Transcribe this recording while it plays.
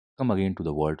Welcome again to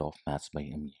the world of Maths by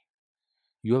Amiya.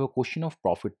 You have a question of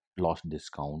profit loss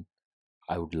discount.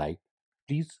 I would like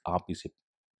please आप इसे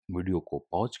video को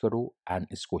pause करो and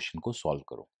इस question को solve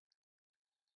करो.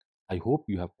 I hope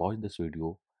you have pause this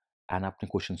video and आपने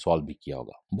question solve भी किया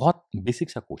होगा. बहुत बेसिक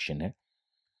सा क्वेश्चन है.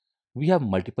 We have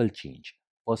multiple change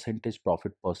percentage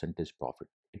profit.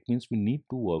 It means we need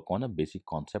to work on a basic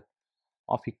concept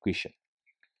of equation.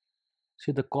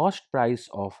 See, the cost price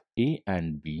of A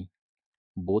and B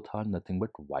both are nothing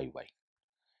but YY.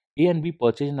 A and B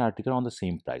purchase an article on the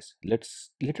same price. Let's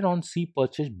later on C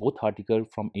purchase both article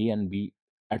from A and B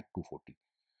at 240.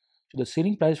 So the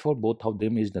selling price for both of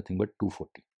them is nothing but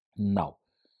 240. Now,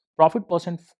 profit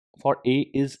percent for A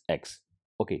is X.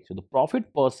 Okay, so the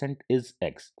profit percent is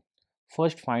X.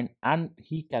 First find, and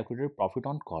he calculated profit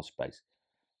on cost price.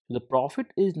 So the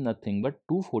profit is nothing but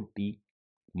 240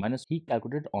 minus he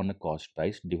calculated on a cost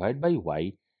price divided by Y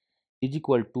is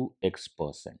equal to X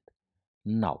percent.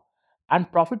 Now,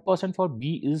 and profit percent for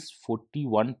B is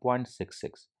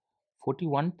 41.66.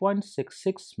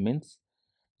 41.66 means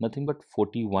nothing but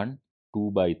 41 2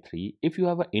 by 3. If you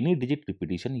have any digit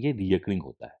repetition, ये reoccurring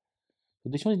होता है. So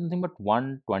this one is nothing but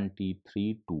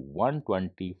 123 to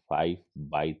 125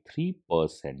 by 3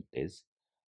 percentage.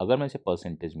 अगर मैं इसे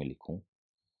percentage में लिखूं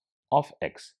of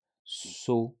X.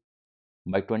 So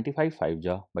by 25 5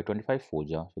 ja, by 25 4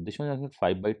 ja. So this one is nothing but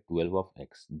 5 by 12 of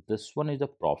X. This one is the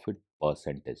profit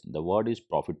percentage. The word is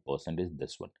profit percentage,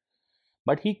 this one.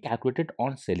 But he calculated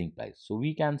on selling price. So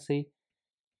we can say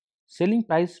selling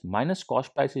price minus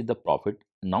cost price is the profit.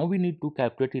 Now we need to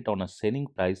calculate it on a selling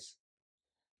price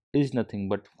is nothing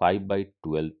but 5 by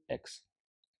 12x.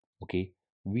 Okay,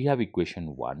 we have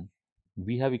equation 1,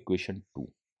 we have equation 2.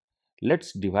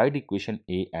 Let's divide equation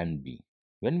A and B.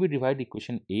 When we divide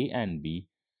equation A and B,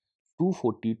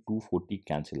 240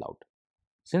 cancel out.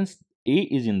 Since A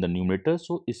is in the numerator,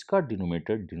 so iska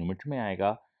denominator में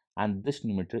आएगा and this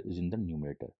numerator is in the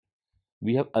numerator.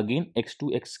 We have again x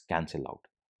to x cancel out.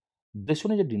 This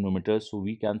one is a denominator, so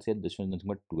we can say this one is nothing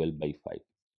but 12 by 5.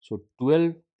 So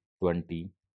 12,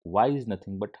 20, y is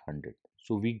nothing but 100.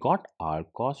 So we got our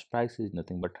cost price is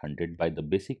nothing but 100 by the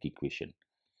basic equation.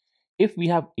 If we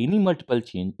have any multiple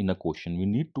change in a question, we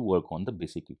need to work on the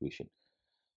basic equation.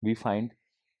 We find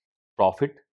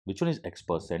profit, which one is x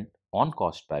percent on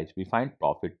cost price. We find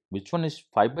profit, which one is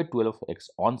 5 by 12 of x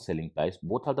on selling price.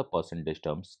 Both are the percentage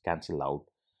terms, cancel out.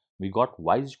 We got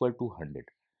y is equal to 100.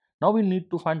 Now we need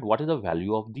to find what is the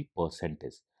value of the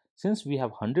percentage. Since we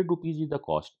have 100 rupees is the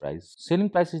cost price, selling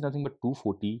price is nothing but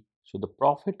 240. So the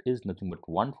profit is nothing but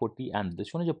 140, and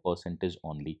this one is a percentage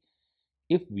only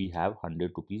if we have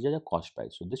 100 rupees as a cost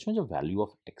price. So this one is a value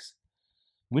of X.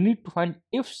 We need to find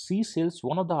if C sells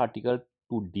one of the article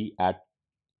to D at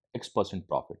X percent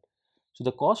profit. So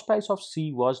the cost price of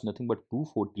C was nothing but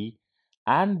 240,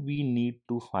 and we need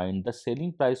to find the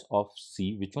selling price of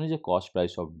C, which one is the cost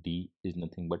price of D, is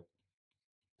nothing but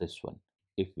this one.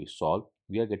 If we solve,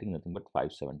 we are getting nothing but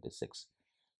 576.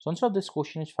 So answer of this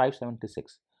question is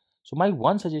 576. So my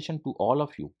one suggestion to all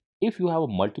of you, if you have a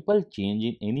multiple change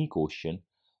in any question,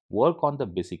 work on the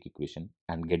basic equation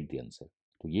and get the answer.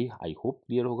 तो ये I hope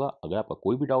clear होगा. अगर आपका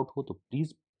कोई भी doubt हो तो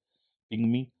please ping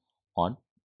me on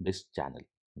this channel.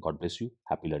 God bless you.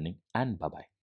 Happy learning and bye bye.